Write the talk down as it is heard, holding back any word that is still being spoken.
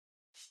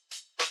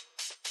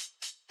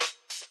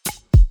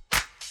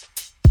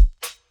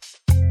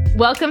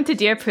Welcome to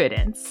Dear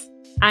Prudence.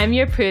 I'm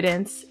your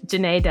Prudence,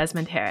 Janae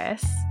Desmond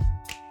Harris.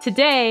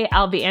 Today,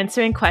 I'll be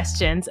answering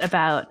questions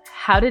about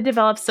how to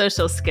develop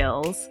social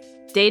skills,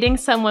 dating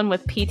someone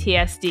with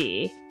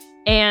PTSD,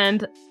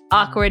 and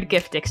awkward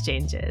gift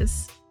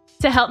exchanges.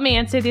 To help me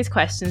answer these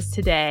questions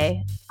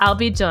today, I'll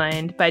be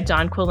joined by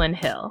Jonquilyn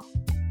Hill.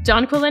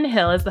 Jonquilyn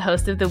Hill is the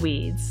host of The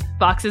Weeds,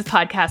 Vox's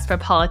podcast for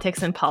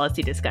politics and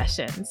policy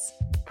discussions.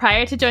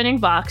 Prior to joining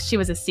Vox, she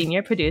was a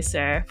senior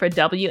producer for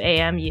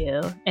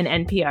WAMU and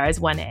NPR's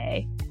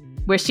 1A,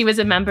 where she was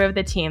a member of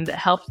the team that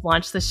helped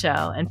launch the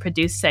show and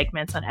produce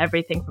segments on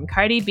everything from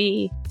Cardi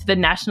B to the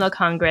National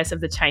Congress of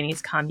the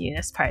Chinese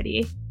Communist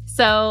Party.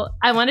 So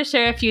I want to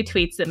share a few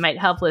tweets that might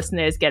help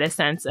listeners get a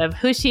sense of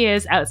who she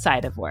is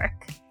outside of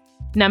work.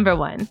 Number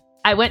 1,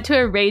 I went to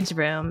a rage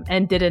room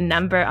and did a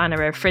number on a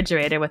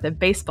refrigerator with a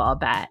baseball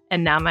bat,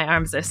 and now my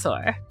arms are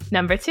sore.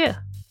 Number 2,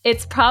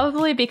 it's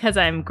probably because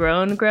I'm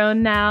grown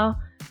now,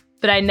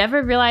 but I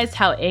never realized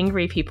how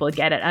angry people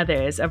get at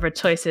others over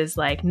choices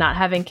like not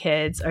having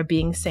kids or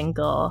being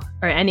single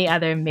or any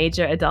other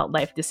major adult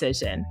life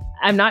decision.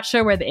 I'm not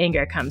sure where the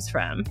anger comes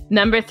from.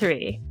 Number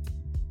 3,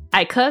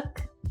 I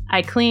cook,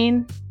 I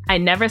clean, I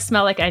never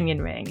smell like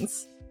onion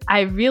rings. I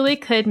really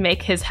could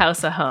make his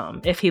house a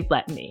home if he'd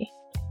let me.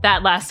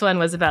 That last one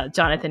was about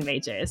Jonathan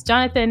Majors.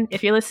 Jonathan,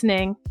 if you're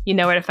listening, you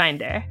know where to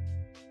find her.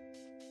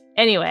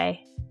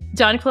 Anyway,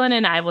 Jonquilyn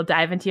and I will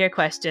dive into your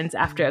questions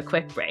after a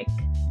quick break.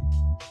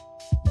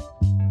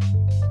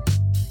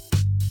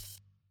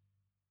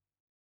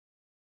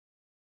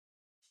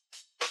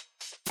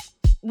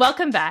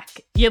 Welcome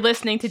back. You're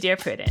listening to Dear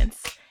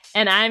Prudence,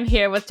 and I'm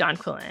here with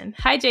Jonquilyn.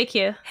 Hi,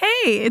 JQ.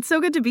 Hey, it's so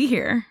good to be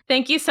here.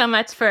 Thank you so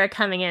much for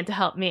coming in to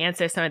help me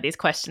answer some of these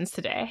questions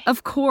today.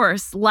 Of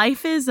course.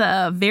 Life is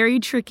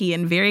very tricky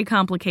and very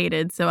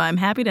complicated, so I'm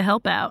happy to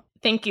help out.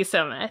 Thank you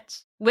so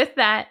much. With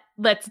that,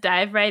 let's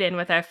dive right in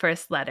with our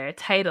first letter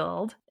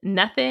titled,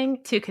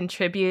 Nothing to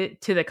Contribute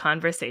to the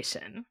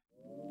Conversation.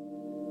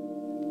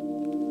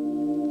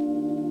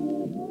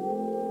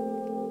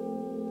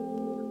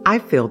 I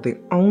feel the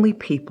only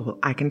people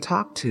I can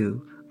talk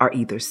to are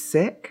either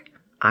sick,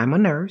 I'm a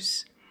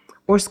nurse,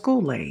 or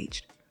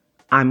school-aged,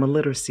 I'm a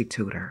literacy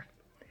tutor.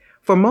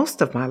 For most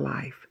of my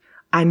life,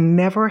 I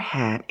never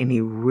had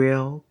any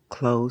real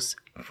close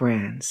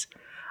friends.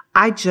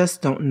 I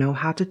just don't know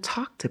how to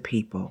talk to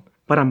people,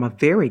 but I'm a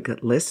very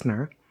good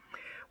listener.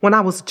 When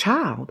I was a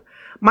child,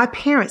 my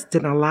parents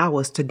didn't allow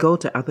us to go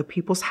to other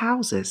people's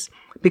houses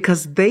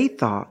because they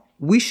thought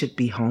we should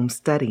be home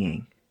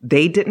studying.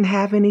 They didn't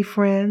have any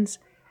friends,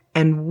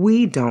 and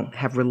we don't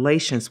have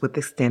relations with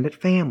extended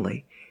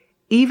family,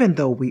 even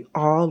though we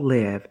all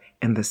live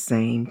in the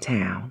same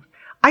town.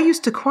 I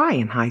used to cry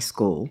in high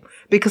school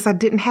because I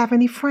didn't have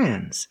any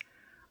friends.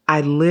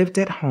 I lived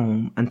at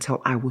home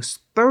until I was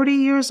 30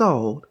 years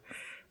old.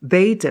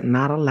 They did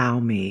not allow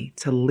me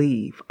to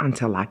leave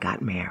until I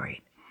got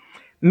married.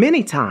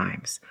 Many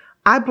times,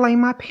 I blame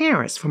my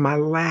parents for my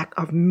lack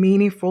of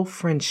meaningful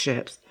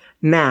friendships.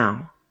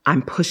 Now,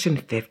 I'm pushing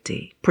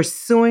 50,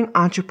 pursuing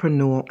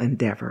entrepreneurial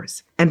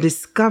endeavors, and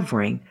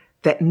discovering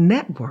that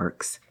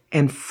networks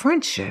and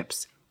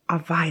friendships are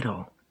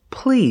vital.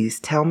 Please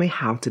tell me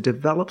how to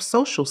develop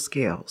social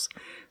skills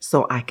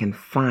so I can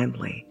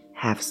finally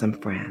have some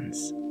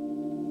friends.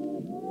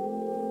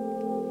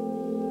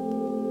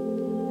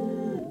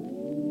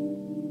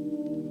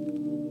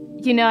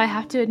 You know, I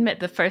have to admit,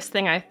 the first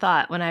thing I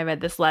thought when I read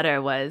this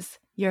letter was,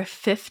 you're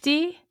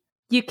 50?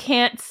 You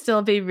can't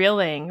still be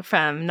reeling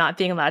from not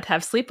being allowed to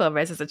have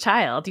sleepovers as a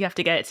child. You have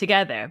to get it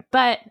together.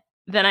 But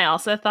then I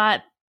also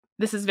thought,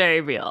 this is very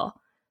real.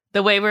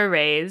 The way we're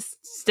raised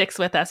sticks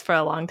with us for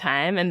a long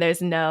time, and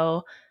there's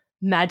no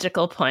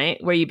magical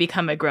point where you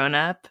become a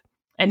grown-up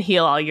and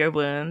heal all your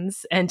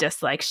wounds and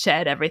just like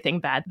shed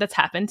everything bad that's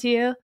happened to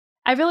you.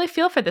 I really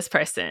feel for this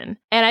person.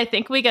 And I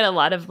think we get a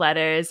lot of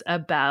letters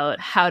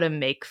about how to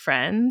make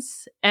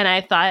friends. And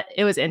I thought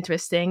it was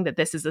interesting that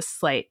this is a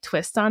slight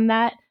twist on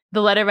that.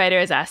 The letter writer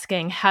is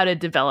asking how to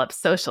develop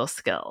social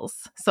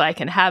skills so I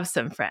can have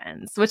some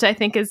friends, which I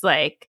think is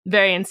like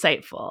very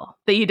insightful,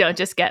 that you don't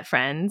just get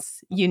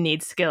friends, you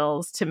need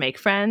skills to make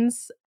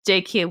friends.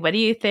 JQ, what do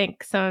you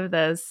think some of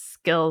those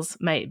skills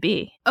might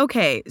be?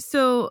 Okay,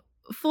 so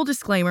full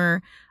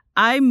disclaimer,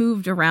 I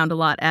moved around a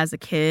lot as a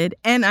kid,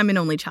 and I'm an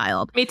only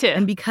child. Me too.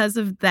 And because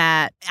of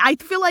that, I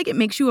feel like it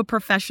makes you a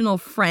professional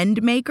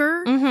friend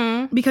maker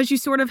because you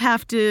sort of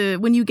have to,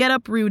 when you get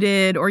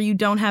uprooted or you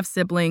don't have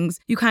siblings,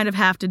 you kind of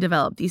have to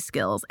develop these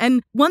skills.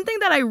 And one thing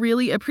that I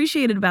really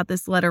appreciated about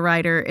this letter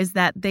writer is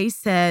that they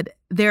said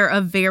they're a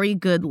very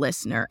good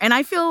listener. And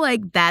I feel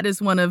like that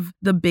is one of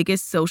the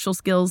biggest social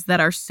skills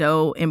that are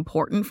so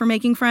important for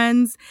making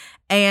friends.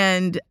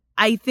 And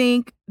I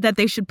think that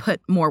they should put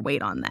more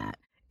weight on that.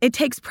 It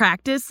takes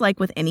practice, like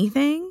with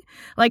anything.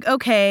 Like,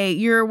 okay,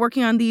 you're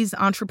working on these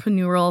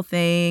entrepreneurial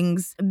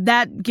things.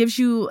 That gives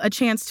you a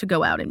chance to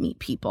go out and meet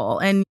people.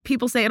 And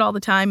people say it all the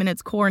time, and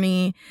it's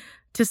corny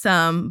to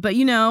some. But,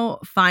 you know,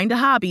 find a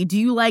hobby. Do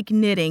you like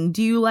knitting?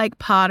 Do you like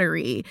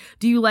pottery?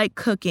 Do you like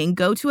cooking?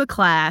 Go to a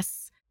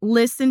class.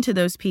 listen to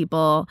those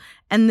people,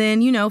 and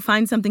then,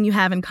 find something you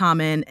have in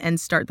common and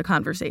start the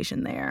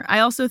conversation there. I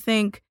also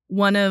think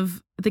one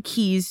of the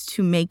keys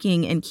to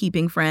making and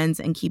keeping friends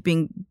and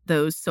keeping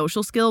those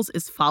social skills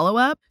is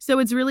follow-up. So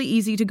it's really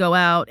easy to go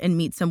out and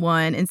meet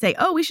someone and say,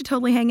 oh, we should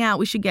totally hang out.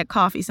 We should get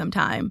coffee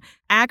sometime.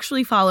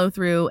 Actually follow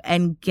through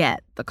and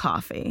get the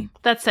coffee.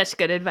 That's such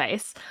good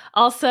advice.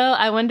 Also,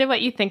 I wonder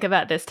what you think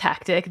about this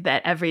tactic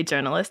that every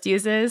journalist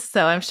uses.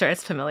 So I'm sure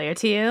it's familiar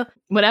to you.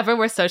 Whenever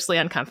we're socially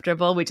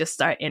uncomfortable, we just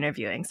start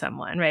interviewing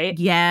someone, right?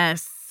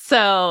 Yes.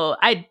 So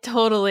I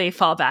totally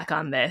fall back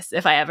on this.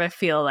 If I ever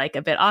feel like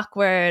a bit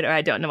awkward or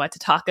I don't know what to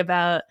talk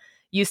about,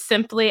 you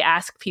simply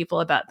ask people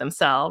about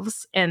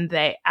themselves and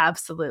they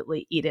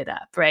absolutely eat it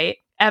up, right?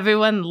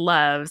 Everyone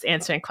loves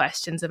answering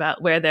questions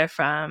about where they're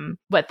from,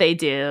 what they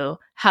do,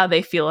 how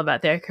they feel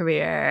about their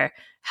career,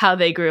 how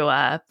they grew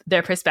up,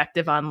 their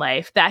perspective on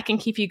life. That can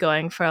keep you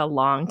going for a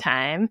long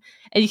time.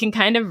 And you can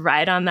kind of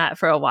ride on that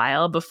for a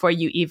while before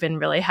you even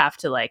really have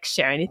to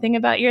share anything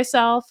about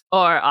yourself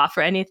or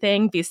offer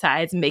anything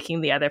besides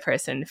making the other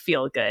person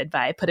feel good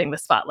by putting the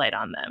spotlight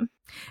on them.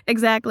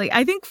 Exactly.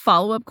 I think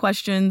follow-up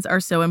questions are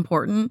so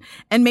important.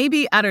 And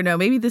maybe, I don't know,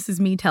 maybe this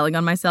is me telling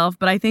on myself,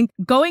 but I think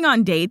going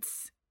on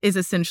dates is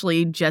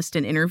essentially just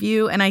an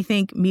interview. And I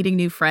think meeting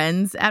new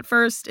friends at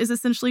first is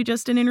essentially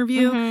just an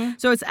interview. Mm-hmm.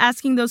 So it's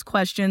asking those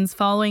questions,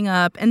 following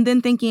up, and then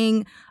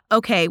thinking,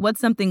 okay, what's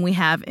something we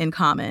have in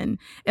common?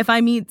 If I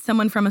meet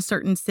someone from a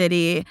certain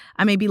city,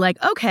 I may be like,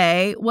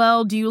 okay,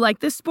 well, do you like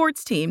this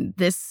sports team?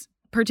 This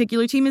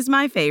particular team is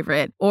my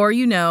favorite. Or,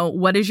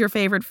 what is your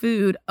favorite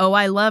food? Oh,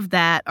 I love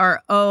that. Or,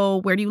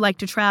 oh, where do you like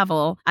to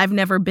travel? I've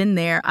never been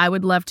there. I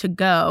would love to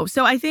go.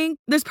 So I think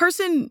this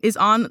person is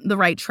on the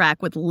right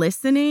track with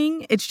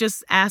listening. It's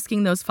just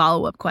asking those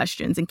follow-up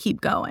questions and keep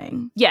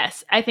going.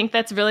 Yes, I think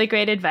that's really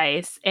great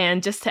advice.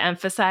 And just to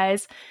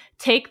emphasize,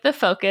 take the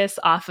focus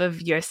off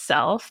of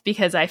yourself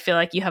because I feel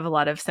like you have a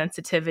lot of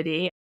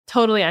sensitivity,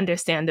 totally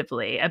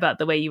understandably, about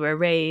the way you were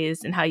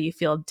raised and how you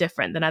feel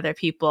different than other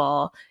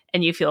people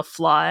and you feel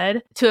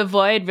flawed. To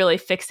avoid really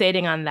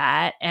fixating on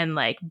that and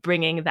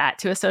bringing that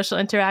to a social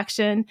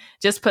interaction,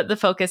 just put the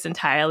focus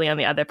entirely on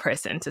the other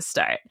person to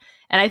start.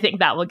 And I think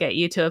that will get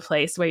you to a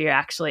place where you're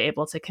actually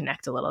able to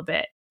connect a little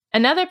bit.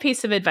 Another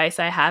piece of advice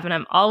I have, and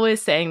I'm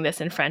always saying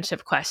this in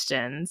friendship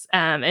questions,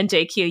 and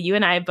JQ, you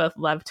and I both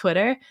love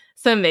Twitter,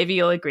 so maybe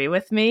you'll agree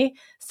with me.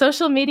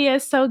 Social media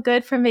is so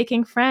good for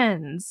making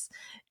friends.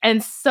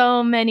 And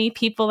so many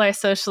people are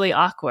socially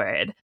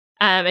awkward.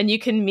 And you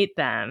can meet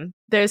them.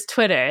 There's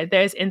Twitter,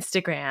 there's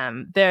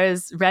Instagram,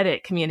 there's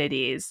Reddit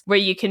communities where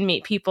you can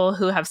meet people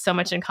who have so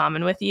much in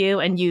common with you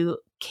and you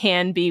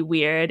can be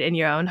weird in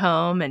your own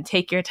home and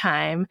take your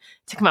time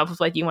to come up with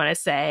what you want to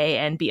say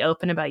and be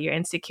open about your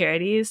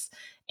insecurities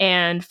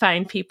and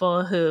find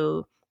people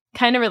who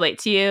kind of relate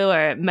to you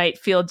or might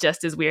feel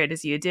just as weird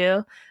as you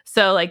do.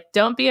 So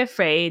don't be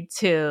afraid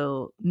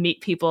to meet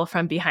people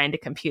from behind a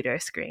computer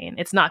screen.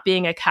 It's not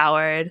being a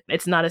coward.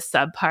 It's not a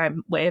subpar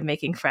way of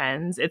making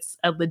friends. It's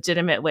a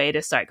legitimate way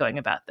to start going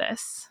about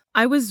this.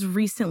 I was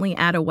recently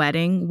at a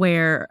wedding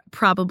where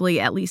probably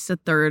at least a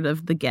third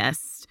of the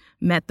guests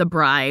met the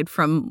bride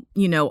from,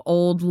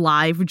 old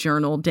live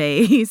journal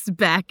days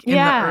back in the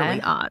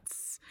early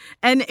aughts.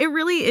 And it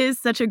really is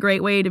such a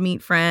great way to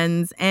meet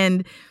friends.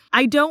 And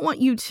I don't want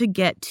you to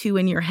get too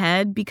in your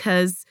head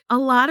because a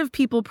lot of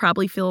people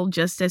probably feel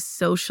just as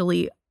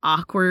socially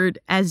awkward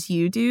as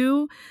you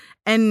do.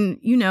 And,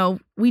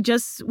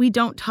 we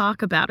don't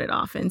talk about it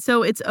often.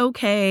 So it's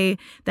okay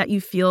that you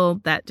feel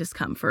that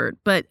discomfort.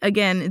 But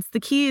again, the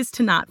key is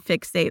to not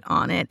fixate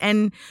on it.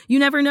 And you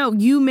never know,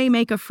 you may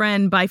make a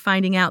friend by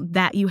finding out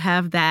that you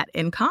have that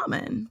in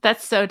common.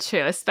 That's so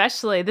true.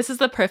 Especially, this is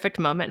the perfect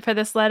moment for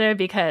this letter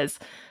because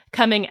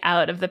coming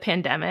out of the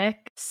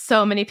pandemic,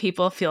 so many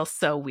people feel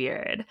so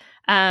weird.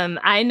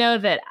 I know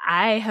that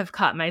I have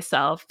caught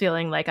myself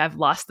feeling like I've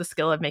lost the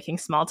skill of making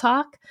small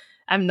talk.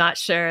 I'm not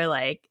sure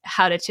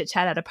how to chit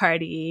chat at a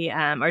party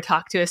or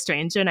talk to a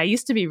stranger. And I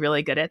used to be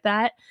really good at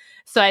that.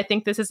 So I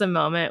think this is a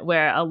moment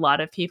where a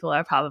lot of people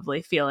are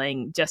probably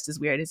feeling just as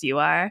weird as you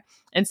are.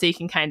 And so you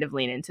can kind of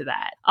lean into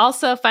that.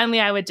 Also, finally,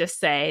 I would just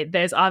say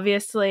there's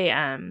obviously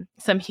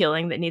some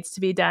healing that needs to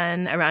be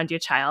done around your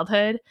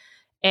childhood.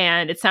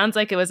 And it sounds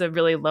like it was a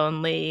really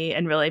lonely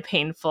and really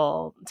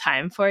painful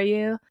time for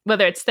you,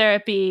 whether it's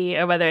therapy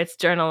or whether it's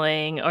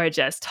journaling or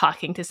just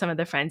talking to some of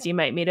the friends you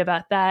might meet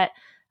about that.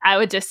 I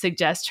would just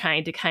suggest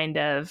trying to kind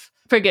of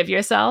forgive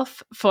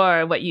yourself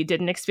for what you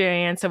didn't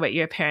experience or what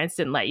your parents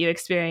didn't let you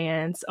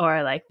experience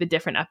or the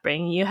different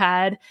upbringing you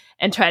had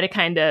and try to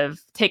kind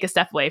of take a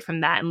step away from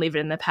that and leave it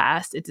in the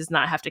past. It does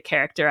not have to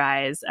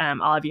characterize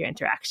all of your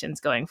interactions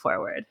going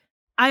forward.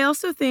 I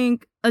also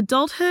think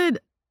adulthood,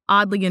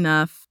 oddly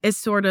enough, is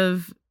sort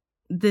of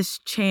this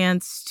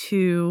chance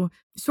to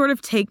sort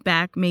of take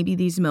back maybe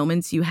these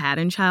moments you had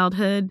in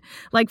childhood.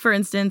 Like, for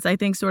instance, I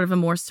think sort of a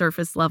more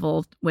surface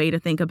level way to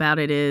think about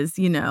it is,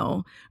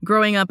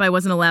 growing up, I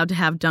wasn't allowed to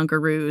have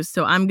Dunkaroos,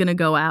 so I'm going to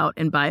go out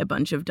and buy a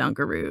bunch of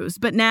Dunkaroos.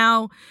 But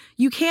now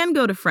you can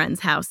go to friends'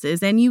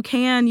 houses and you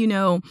can,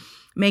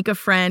 make a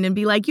friend and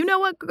be like, you know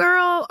what,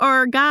 girl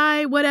or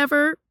guy,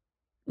 whatever,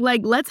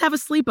 like, let's have a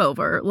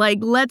sleepover. Like,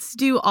 let's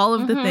do all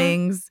of the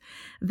things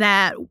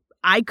that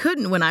I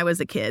couldn't when I was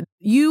a kid.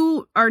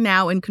 You are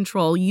now in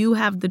control. You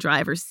have the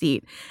driver's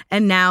seat.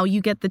 And now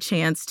you get the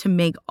chance to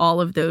make all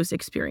of those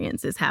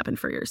experiences happen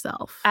for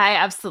yourself. I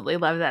absolutely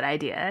love that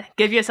idea.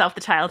 Give yourself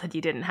the childhood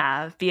you didn't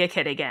have. Be a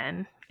kid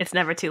again. It's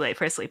never too late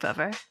for a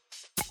sleepover.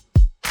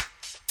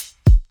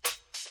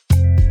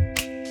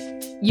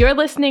 You're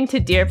listening to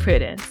Dear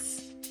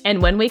Prudence.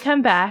 And when we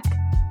come back,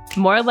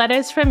 more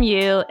letters from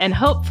you and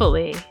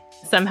hopefully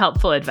some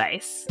helpful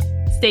advice.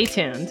 Stay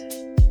tuned.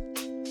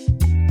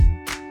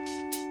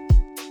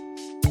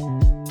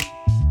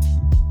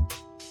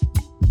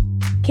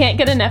 Can't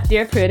get enough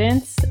Dear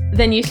Prudence?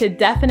 Then you should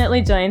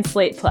definitely join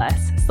Slate Plus,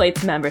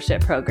 Slate's membership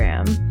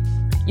program.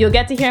 You'll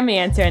get to hear me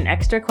answer an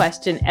extra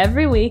question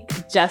every week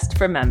just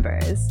for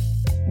members.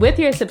 With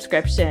your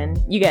subscription,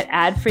 you get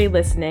ad-free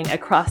listening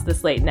across the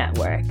Slate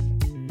network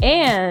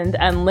and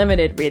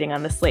unlimited reading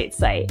on the Slate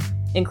site,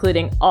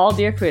 including all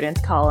Dear Prudence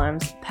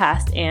columns,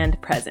 past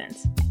and present.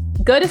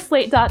 Go to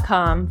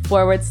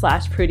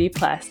slate.com/Prudie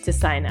Plus to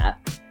sign up.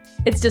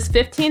 It's just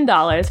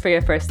 $15 for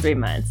your first 3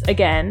 months.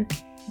 Again,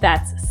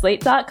 that's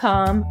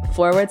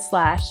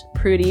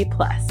slate.com/Prudie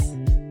Plus.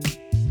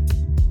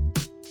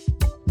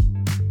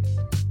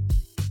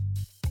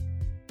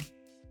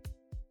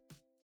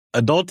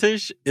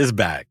 Adultish is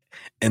back.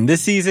 And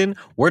this season,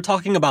 we're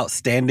talking about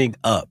standing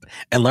up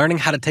and learning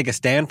how to take a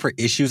stand for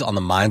issues on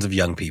the minds of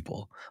young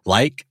people,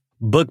 like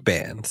book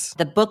bans.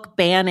 The book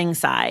banning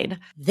side,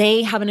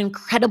 they have an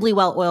incredibly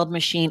well-oiled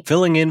machine.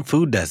 Filling in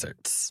food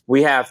deserts.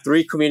 We have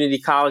 3 community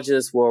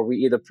colleges where we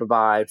either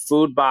provide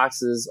food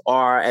boxes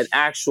or an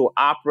actual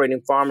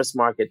operating farmers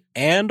market.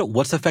 And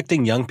what's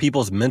affecting young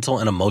people's mental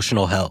and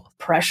emotional health.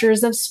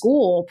 Pressures of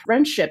school,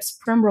 friendships,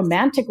 from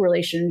romantic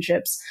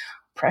relationships,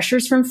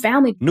 pressures from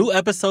family. New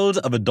episodes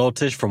of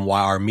Adultish from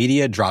YR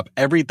Media drop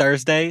every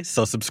Thursday,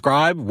 so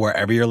subscribe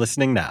wherever you're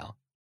listening now.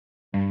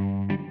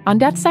 On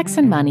Death, Sex,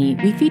 and Money,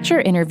 we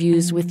feature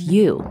interviews with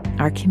you,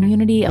 our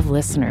community of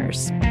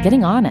listeners,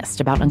 getting honest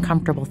about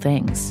uncomfortable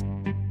things.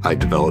 I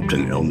developed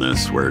an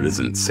illness where it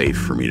isn't safe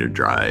for me to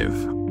drive.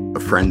 A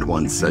friend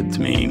once said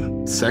to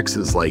me, sex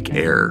is like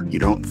air. You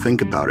don't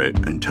think about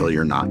it until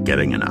you're not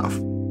getting enough.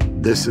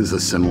 This is a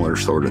similar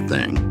sort of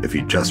thing if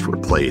you just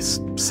replace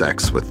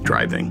sex with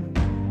driving.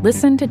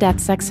 Listen to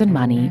Death, Sex, and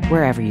Money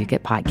wherever you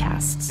get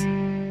podcasts.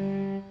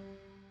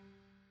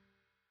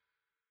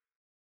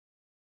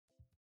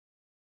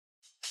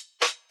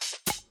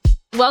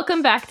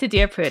 Welcome back to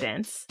Dear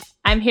Prudence.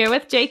 I'm here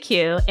with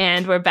JQ,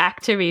 and we're back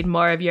to read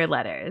more of your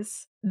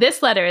letters.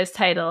 This letter is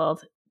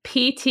titled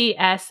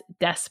PTS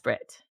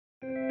Desperate.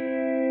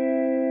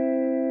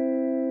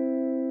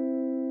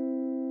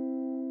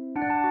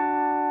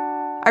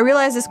 I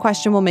realize this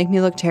question will make me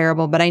look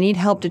terrible, but I need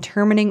help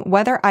determining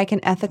whether I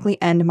can ethically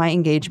end my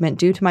engagement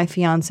due to my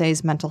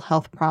fiancé's mental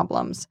health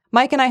problems.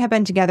 Mike and I have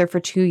been together for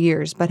 2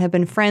 years, but have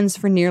been friends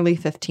for nearly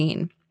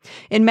 15.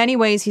 In many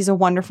ways, he's a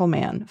wonderful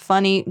man,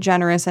 funny,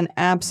 generous, and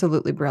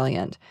absolutely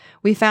brilliant.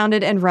 We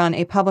founded and run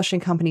a publishing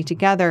company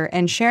together,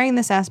 and sharing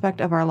this aspect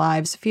of our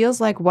lives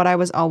feels like what I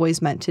was always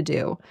meant to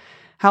do.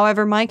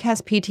 However, Mike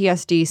has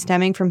PTSD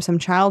stemming from some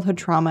childhood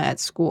trauma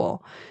at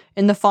school.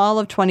 In the fall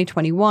of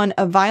 2021,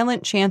 a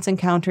violent chance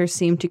encounter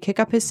seemed to kick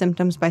up his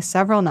symptoms by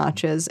several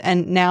notches,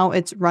 and now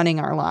it's running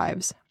our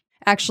lives.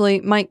 Actually,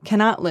 Mike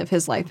cannot live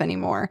his life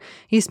anymore.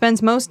 He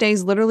spends most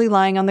days literally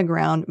lying on the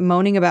ground,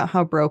 moaning about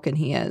how broken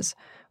he is.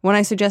 When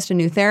I suggest a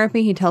new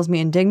therapy, he tells me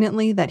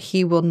indignantly that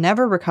he will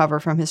never recover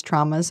from his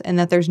traumas and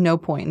that there's no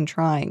point in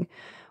trying.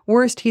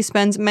 Worst, he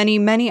spends many,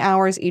 many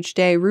hours each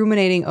day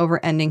ruminating over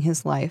ending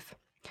his life.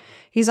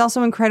 He's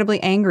also incredibly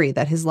angry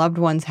that his loved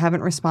ones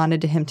haven't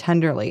responded to him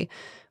tenderly.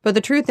 But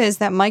the truth is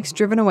that Mike's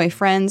driven away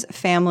friends,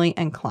 family,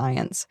 and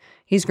clients.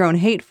 He's grown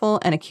hateful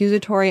and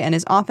accusatory and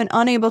is often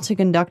unable to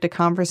conduct a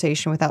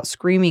conversation without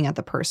screaming at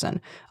the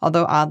person,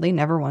 although oddly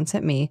never once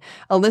at me,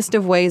 a list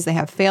of ways they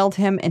have failed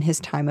him in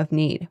his time of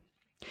need.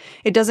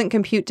 It doesn't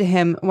compute to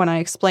him when I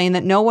explain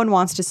that no one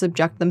wants to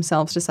subject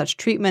themselves to such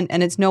treatment,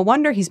 and it's no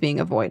wonder he's being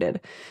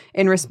avoided.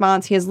 In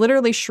response, he has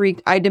literally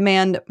shrieked, "I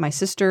demand my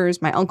sister's,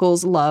 my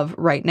uncle's love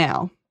right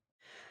now."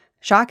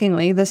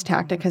 Shockingly, this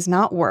tactic has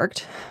not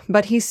worked,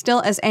 but he's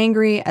still as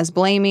angry, as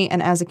blamey,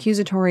 and as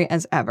accusatory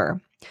as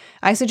ever.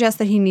 I suggest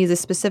that he needs a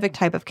specific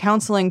type of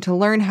counseling to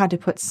learn how to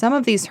put some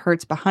of these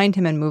hurts behind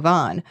him and move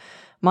on.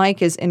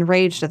 Mike is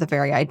enraged at the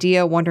very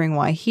idea, wondering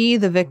why he,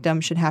 the victim,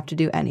 should have to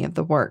do any of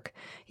the work.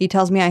 He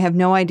tells me I have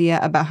no idea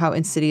about how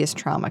insidious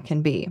trauma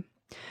can be.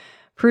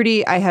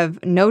 Prudie, I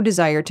have no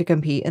desire to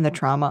compete in the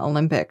Trauma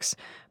Olympics.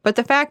 But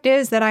the fact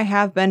is that I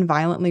have been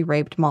violently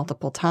raped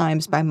multiple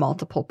times by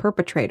multiple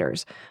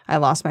perpetrators. I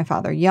lost my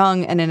father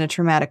young and in a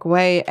traumatic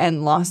way,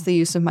 and lost the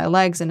use of my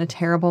legs in a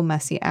terrible,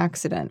 messy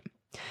accident.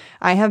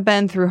 I have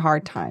been through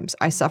hard times.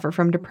 I suffer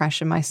from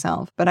depression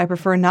myself, but I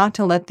prefer not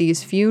to let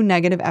these few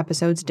negative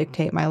episodes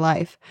dictate my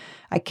life.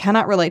 I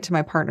cannot relate to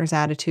my partner's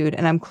attitude,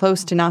 and I'm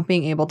close to not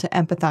being able to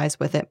empathize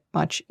with it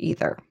much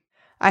either.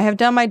 I have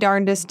done my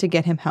darndest to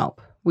get him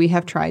help. We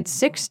have tried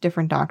 6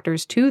 different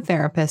doctors, 2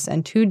 therapists,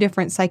 and 2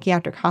 different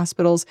psychiatric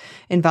hospitals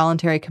in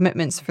voluntary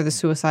commitments for the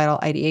suicidal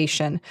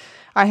ideation.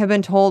 I have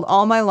been told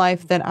all my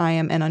life that I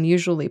am an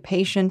unusually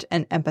patient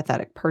and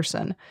empathetic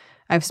person.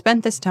 I've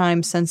spent this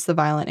time since the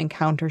violent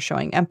encounter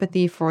showing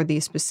empathy for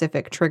the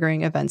specific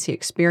triggering events he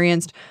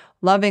experienced,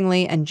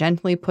 lovingly and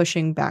gently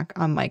pushing back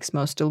on Mike's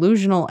most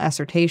delusional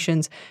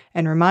assertions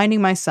and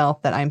reminding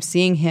myself that I'm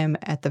seeing him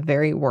at the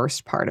very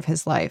worst part of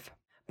his life.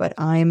 But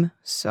I'm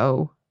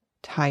so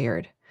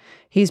tired.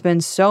 He's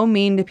been so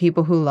mean to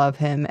people who love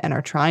him and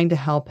are trying to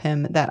help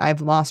him that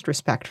I've lost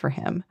respect for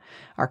him.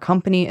 Our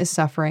company is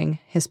suffering.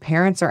 His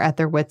parents are at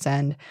their wits'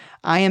 end.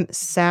 I am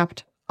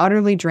sapped,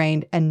 utterly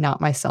drained, and not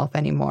myself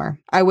anymore.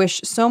 I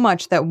wish so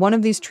much that one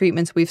of these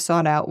treatments we've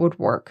sought out would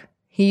work.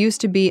 He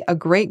used to be a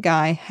great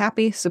guy,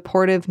 happy,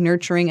 supportive,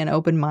 nurturing, and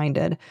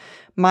open-minded.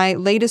 My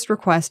latest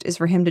request is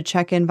for him to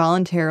check in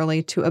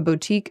voluntarily to a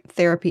boutique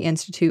therapy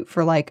institute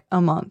for like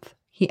a month.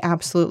 He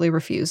absolutely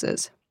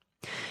refuses.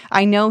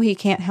 I know he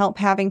can't help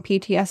having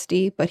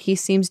PTSD, but he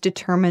seems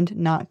determined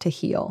not to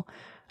heal.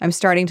 I'm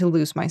starting to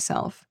lose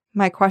myself.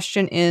 My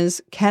question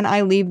is, can I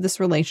leave this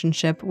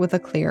relationship with a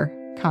clear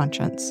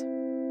conscience?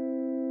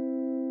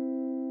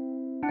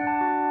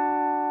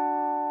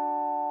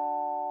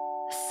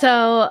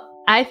 So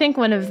I think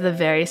one of the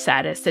very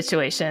saddest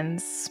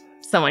situations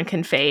someone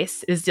can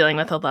face is dealing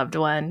with a loved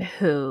one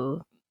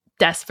who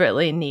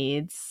desperately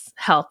needs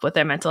help with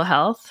their mental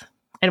health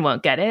and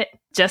won't get it.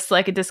 Just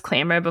like a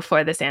disclaimer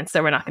before this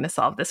answer, we're not going to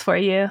solve this for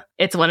you.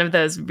 It's one of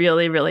those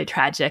really, really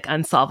tragic,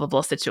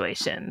 unsolvable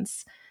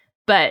situations.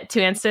 But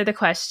to answer the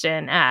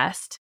question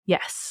asked,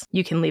 yes,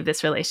 you can leave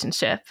this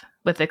relationship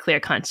with a clear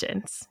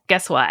conscience.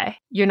 Guess why?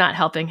 You're not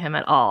helping him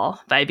at all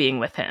by being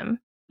with him.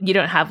 You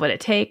don't have what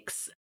it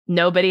takes.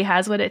 Nobody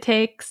has what it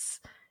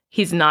takes.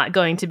 He's not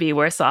going to be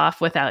worse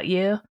off without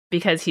you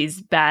because he's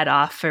bad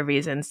off for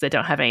reasons that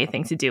don't have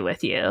anything to do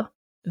with you.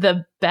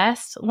 The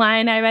best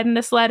line I read in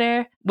this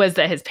letter was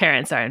that his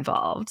parents are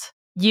involved.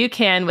 You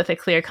can, with a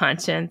clear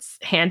conscience,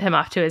 hand him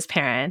off to his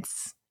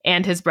parents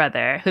and his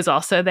brother, who's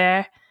also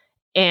there,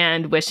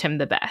 and wish him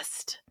the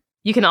best.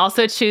 You can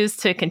also choose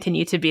to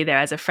continue to be there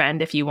as a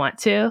friend if you want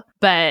to,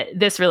 but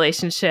this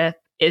relationship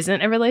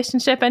isn't a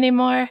relationship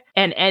anymore,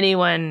 and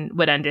anyone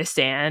would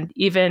understand,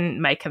 even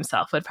Mike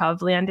himself would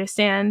probably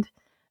understand,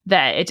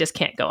 that it just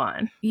can't go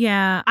on.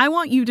 Yeah, I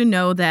want you to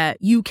know that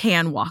you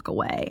can walk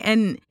away.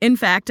 And in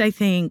fact, I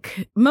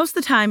think most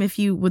of the time, if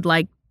you would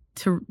like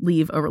to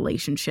leave a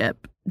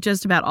relationship,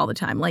 just about all the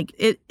time, like,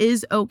 it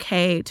is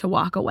okay to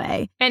walk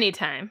away.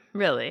 Anytime,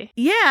 really.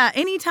 Yeah,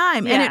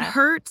 anytime. Yeah. And it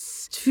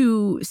hurts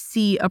to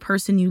see a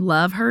person you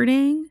love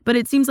hurting. But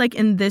it seems like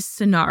in this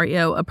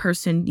scenario, a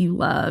person you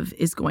love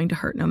is going to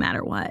hurt no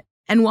matter what.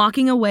 And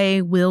walking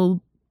away will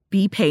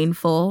be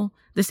painful,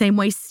 the same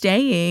way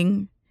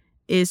staying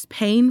is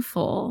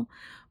painful.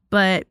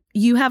 But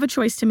you have a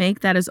choice to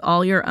make that is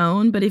all your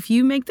own. But if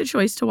you make the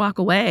choice to walk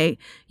away,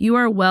 you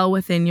are well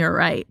within your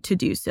right to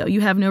do so. You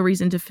have no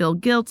reason to feel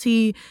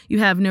guilty. You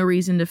have no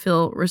reason to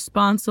feel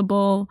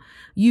responsible.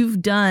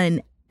 You've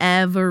done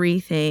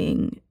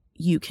everything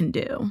you can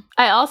do.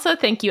 I also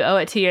think you owe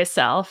it to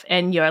yourself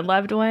and your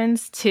loved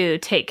ones to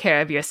take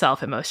care of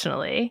yourself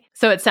emotionally.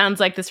 So it sounds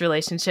like this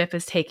relationship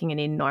is taking an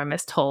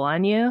enormous toll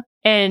on you,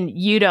 and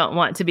you don't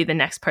want to be the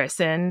next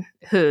person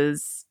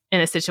who's in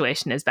a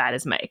situation as bad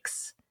as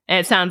Mike's. And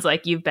it sounds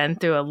like you've been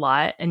through a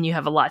lot and you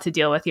have a lot to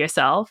deal with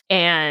yourself,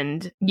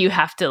 and you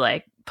have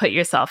to put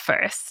yourself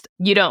first.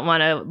 You don't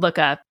want to look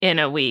up in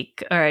a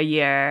week or a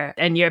year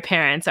and your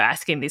parents are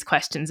asking these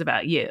questions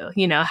about you.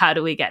 You know, how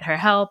do we get her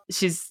help?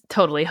 She's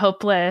totally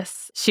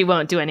hopeless. She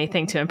won't do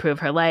anything to improve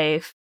her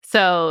life.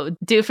 So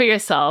do for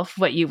yourself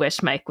what you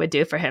wish Mike would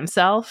do for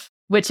himself,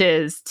 which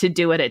is to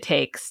do what it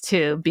takes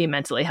to be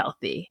mentally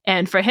healthy.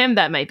 And for him,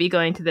 that might be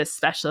going to this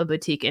special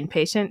boutique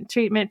inpatient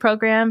treatment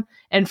program.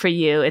 And for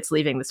you, it's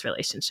leaving this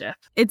relationship.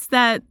 It's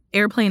that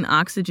airplane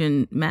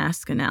oxygen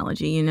mask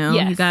analogy, you know?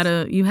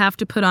 Yes. You have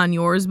to put on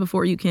yours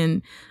before you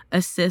can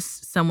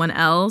assist someone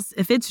else.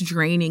 If it's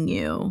draining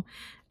you,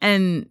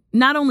 and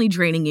not only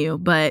draining you,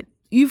 but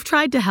you've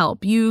tried to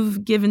help,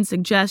 you've given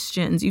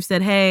suggestions, you've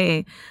said,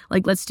 hey,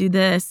 let's do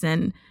this,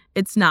 and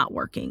it's not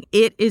working.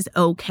 It is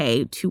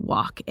okay to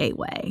walk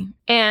away.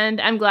 And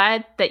I'm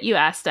glad that you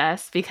asked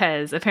us,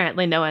 because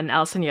apparently no one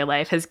else in your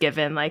life has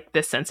given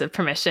this sense of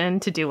permission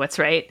to do what's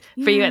right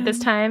for you at this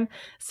time.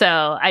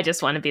 So I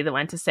just want to be the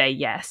one to say,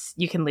 yes,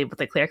 you can leave with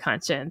a clear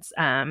conscience.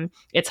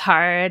 It's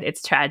hard.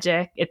 It's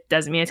tragic. It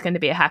doesn't mean it's going to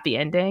be a happy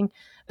ending,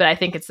 but I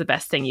think it's the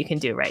best thing you can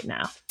do right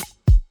now.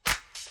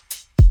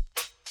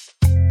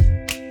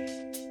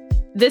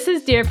 This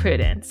is Dear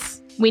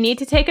Prudence. We need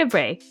to take a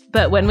break,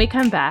 but when we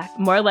come back,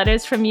 more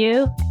letters from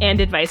you and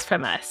advice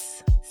from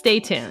us. Stay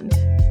tuned.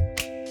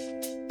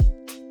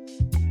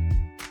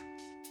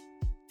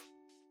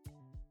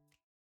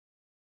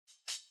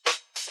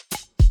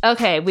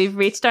 Okay, we've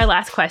reached our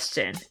last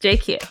question.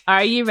 JQ,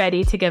 are you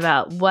ready to give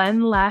out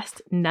one last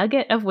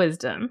nugget of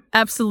wisdom?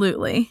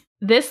 Absolutely.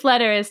 This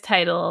letter is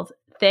titled,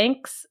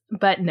 Thanks,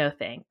 but No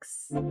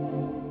Thanks.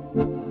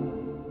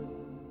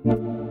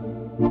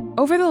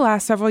 Over the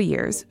last several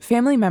years,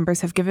 family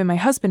members have given my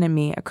husband and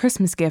me a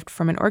Christmas gift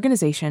from an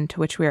organization to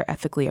which we are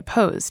ethically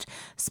opposed,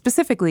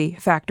 specifically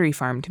factory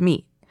farmed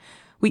meat.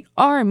 We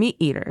are meat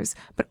eaters,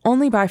 but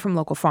only buy from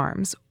local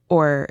farms,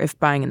 or if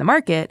buying in the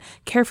market,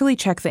 carefully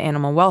check the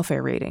animal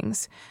welfare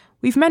ratings.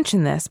 We've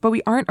mentioned this, but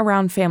we aren't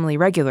around family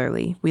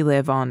regularly. We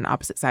live on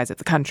opposite sides of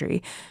the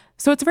country,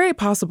 so it's very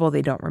possible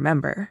they don't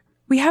remember.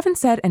 We haven't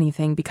said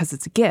anything because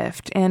it's a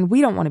gift, and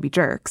we don't want to be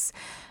jerks.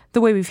 The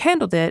way we've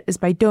handled it is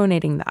by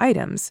donating the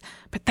items,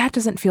 but that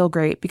doesn't feel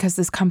great because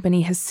this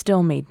company has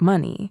still made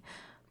money.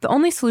 The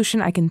only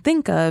solution I can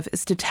think of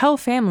is to tell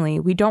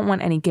family we don't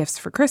want any gifts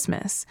for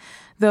Christmas,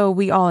 though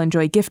we all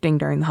enjoy gifting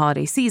during the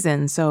holiday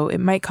season, so it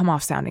might come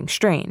off sounding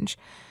strange.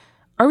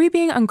 Are we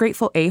being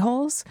ungrateful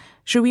a-holes?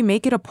 Should we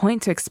make it a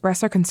point to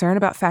express our concern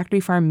about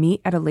factory farm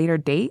meat at a later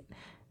date?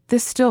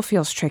 This still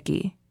feels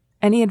tricky.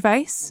 Any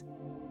advice?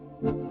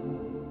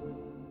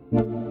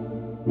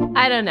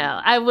 I don't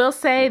know. I will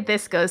say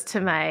this goes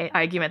to my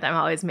argument that I'm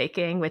always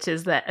making, which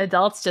is that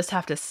adults just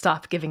have to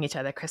stop giving each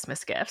other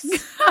Christmas gifts.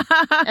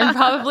 And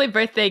probably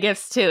birthday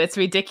gifts too. It's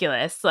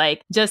ridiculous.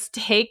 Like, just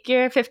take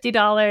your $50,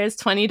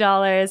 $20,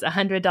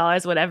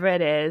 $100, whatever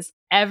it is.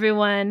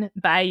 Everyone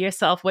buy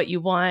yourself what you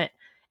want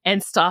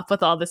and stop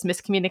with all this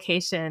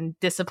miscommunication,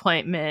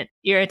 disappointment,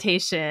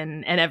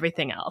 irritation, and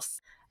everything else.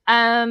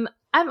 I'm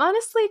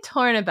honestly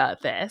torn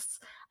about this.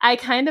 I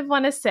kind of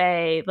want to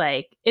say,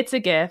 like, it's a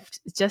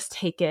gift. Just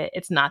take it.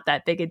 It's not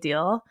that big a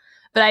deal.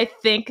 But I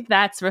think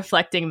that's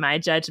reflecting my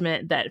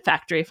judgment that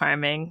factory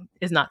farming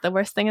is not the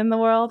worst thing in the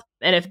world.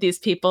 And if these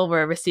people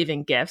were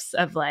receiving gifts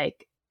of,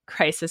 like,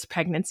 crisis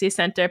pregnancy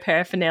center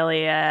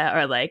paraphernalia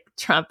or, like,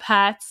 Trump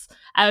hats,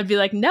 I would be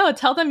like, no,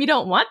 tell them you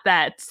don't want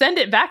that. Send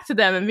it back to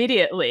them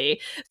immediately.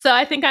 So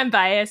I think I'm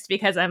biased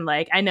because I'm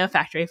like, I know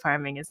factory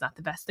farming is not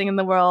the best thing in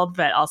the world,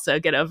 but also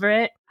get over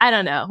it. I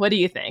don't know. What do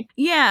you think?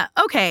 Yeah.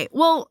 Okay.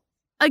 Well,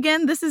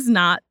 again, this is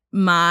not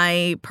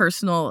my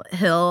personal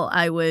hill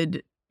I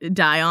would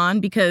die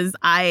on because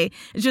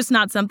it's just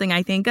not something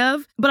I think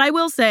of. But I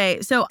will say,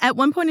 so at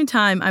one point in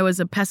time, I was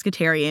a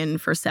pescatarian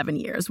for 7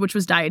 years, which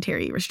was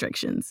dietary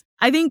restrictions.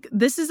 I think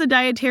this is a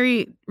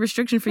dietary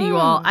restriction for you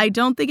all. I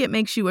don't think it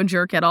makes you a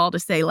jerk at all to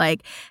say,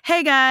 like,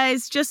 hey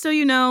guys, just so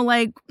you know,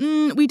 like,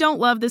 we don't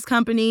love this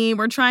company.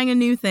 We're trying a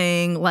new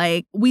thing.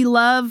 Like, we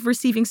love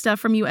receiving stuff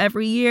from you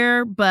every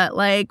year, but,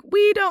 like,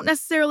 we don't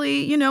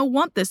necessarily,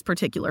 want this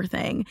particular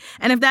thing.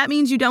 And if that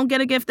means you don't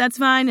get a gift, that's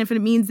fine. If it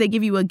means they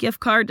give you a gift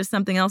card to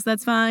something else,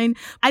 that's fine.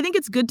 I think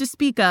it's good to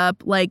speak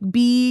up, like,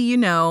 be,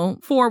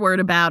 forward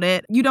about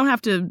it. You don't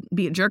have to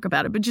be a jerk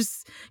about it, but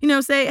just,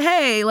 say,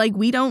 hey, like,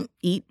 we don't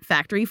eat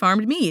factory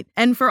farmed meat.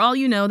 And for all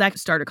you know, that could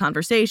start a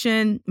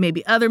conversation.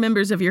 Maybe other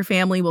members of your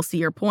family will see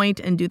your point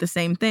and do the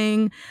same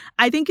thing.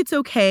 I think it's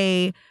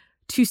okay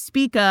to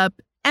speak up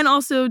and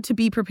also to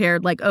be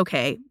prepared, like,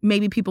 okay,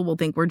 maybe people will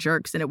think we're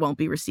jerks and it won't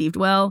be received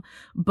well.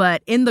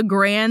 But in the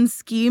grand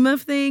scheme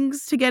of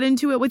things, to get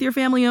into it with your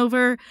family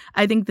over,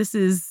 I think this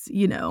is,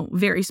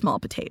 very small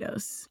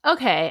potatoes.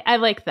 Okay, I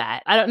like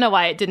that. I don't know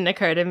why it didn't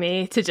occur to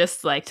me to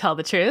just, like, tell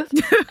the truth.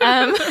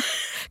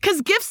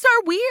 Because gifts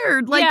are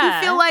weird. Like,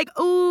 You feel like,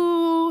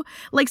 ooh,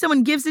 like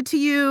someone gives it to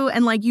you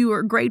and, like, you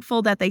are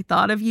grateful that they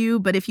thought of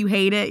you. But if you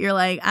hate it, you're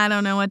like, I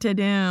don't know what to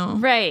do.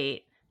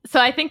 Right. So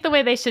I think the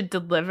way they should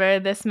deliver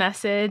this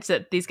message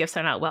that these gifts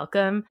are not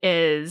welcome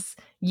is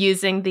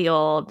using the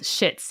old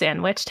shit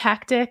sandwich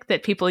tactic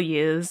that people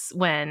use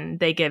when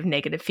they give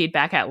negative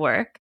feedback at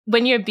work.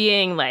 When you're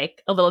being,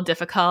 like, a little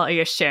difficult or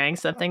you're sharing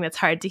something that's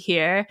hard to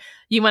hear,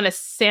 you want to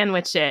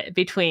sandwich it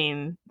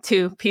between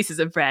two pieces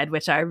of bread,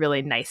 which are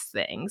really nice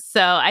things.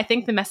 So I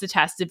think the message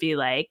has to be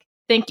like,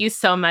 thank you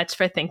so much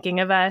for thinking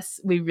of us.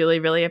 We really,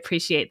 really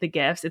appreciate the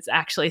gifts. It's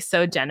actually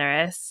so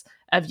generous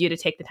of you to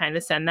take the time to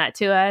send that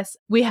to us.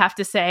 We have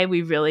to say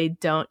we really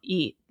don't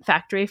eat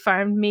factory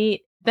farmed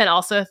meat. Then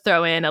also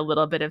throw in a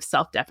little bit of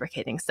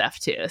self-deprecating stuff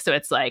too. So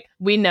it's like,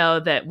 we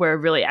know that we're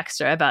really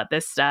extra about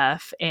this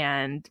stuff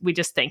and we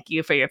just thank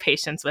you for your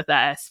patience with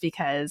us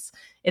because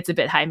it's a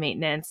bit high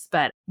maintenance,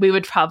 but we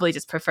would probably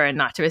just prefer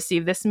not to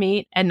receive this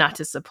meat and not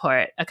to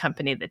support a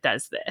company that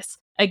does this.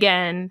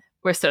 Again,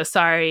 we're so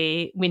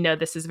sorry. We know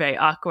this is very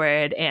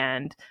awkward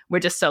and we're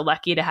just so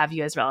lucky to have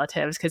you as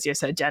relatives because you're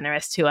so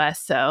generous to us.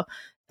 So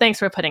thanks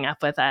for putting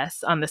up with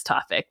us on this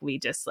topic. We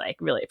just, like,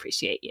 really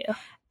appreciate you.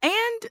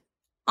 And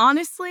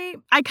honestly,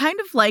 I kind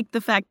of like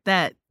the fact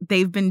that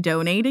they've been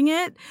donating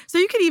it. So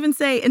you could even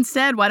say,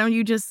 instead, why don't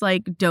you just,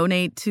 like,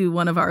 donate to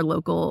one of our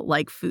local,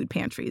 like, food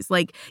pantries?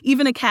 Like,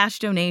 even a cash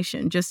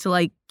donation just to,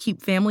 like,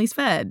 keep families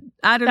fed.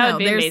 I don't know. That would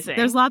be amazing.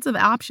 There's lots of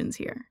options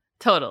here.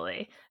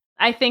 Totally.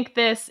 I think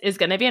this is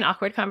going to be an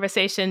awkward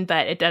conversation,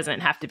 but it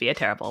doesn't have to be a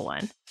terrible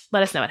one.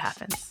 Let us know what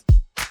happens.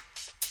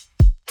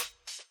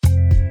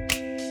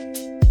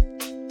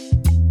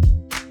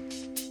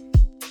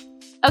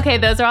 Okay,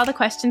 those are all the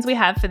questions we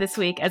have for this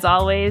week. As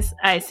always,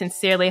 I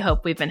sincerely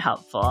hope we've been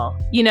helpful.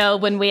 You know,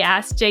 when we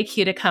asked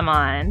JQ to come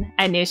on,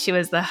 I knew she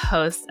was the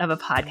host of a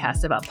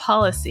podcast about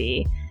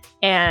policy,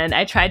 and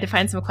I tried to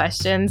find some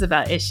questions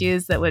about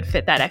issues that would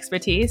fit that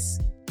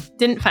expertise.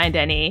 Didn't find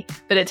any,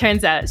 but it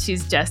turns out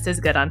she's just as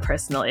good on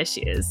personal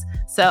issues.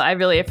 So I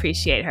really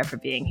appreciate her for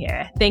being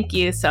here. Thank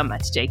you so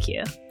much,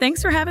 JQ.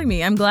 Thanks for having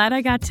me. I'm glad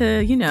I got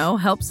to,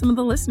 help some of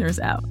the listeners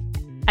out.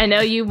 I know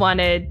you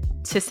wanted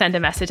to send a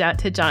message out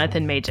to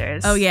Jonathan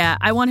Majors. Oh, yeah.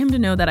 I want him to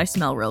know that I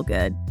smell real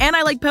good. And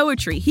I like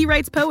poetry. He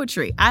writes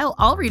poetry.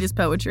 I'll read his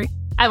poetry.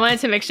 I wanted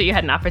to make sure you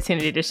had an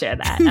opportunity to share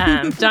that.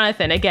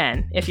 Jonathan,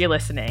 again, if you're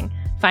listening,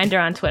 find her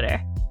on Twitter.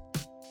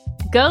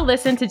 Go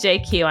listen to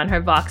JQ on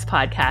her Vox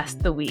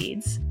podcast, The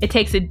Weeds. It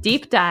takes a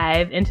deep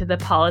dive into the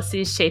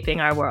policies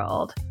shaping our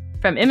world,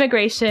 from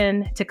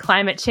immigration to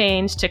climate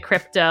change to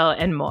crypto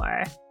and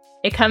more.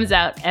 It comes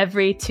out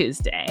every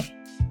Tuesday.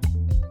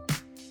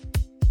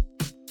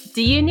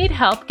 Do you need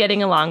help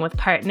getting along with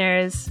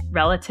partners,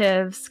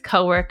 relatives,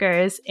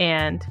 coworkers,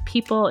 and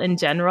people in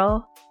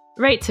general?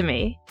 Write to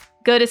me.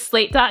 Go to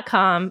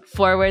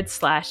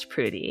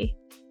slate.com/Prudie.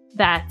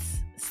 That's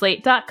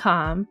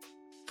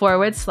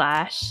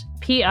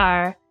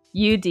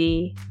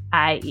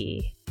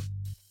slate.com/PRUDIE.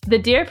 The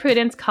Dear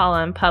Prudence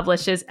column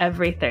publishes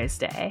every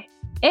Thursday.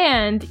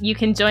 And you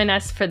can join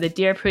us for the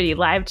Dear Prudie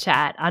live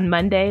chat on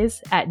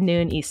Mondays at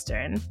noon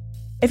Eastern.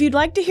 If you'd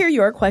like to hear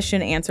your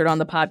question answered on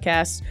the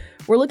podcast,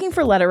 we're looking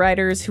for letter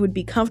writers who would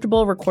be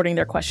comfortable recording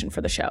their question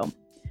for the show.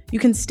 You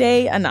can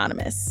stay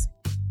anonymous.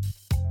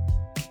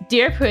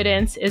 Dear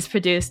Prudence is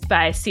produced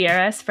by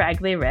Sierra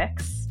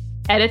Spragley-Ricks.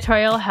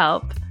 Editorial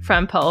help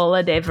from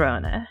Paola De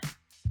Verona.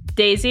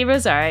 Daisy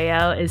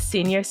Rosario is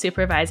senior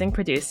supervising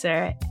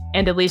producer,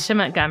 and Alicia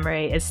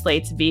Montgomery is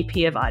Slate's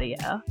VP of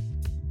audio.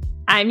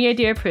 I'm your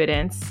Dear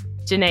Prudence,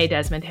 Janae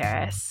Desmond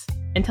Harris.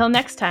 Until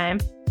next time.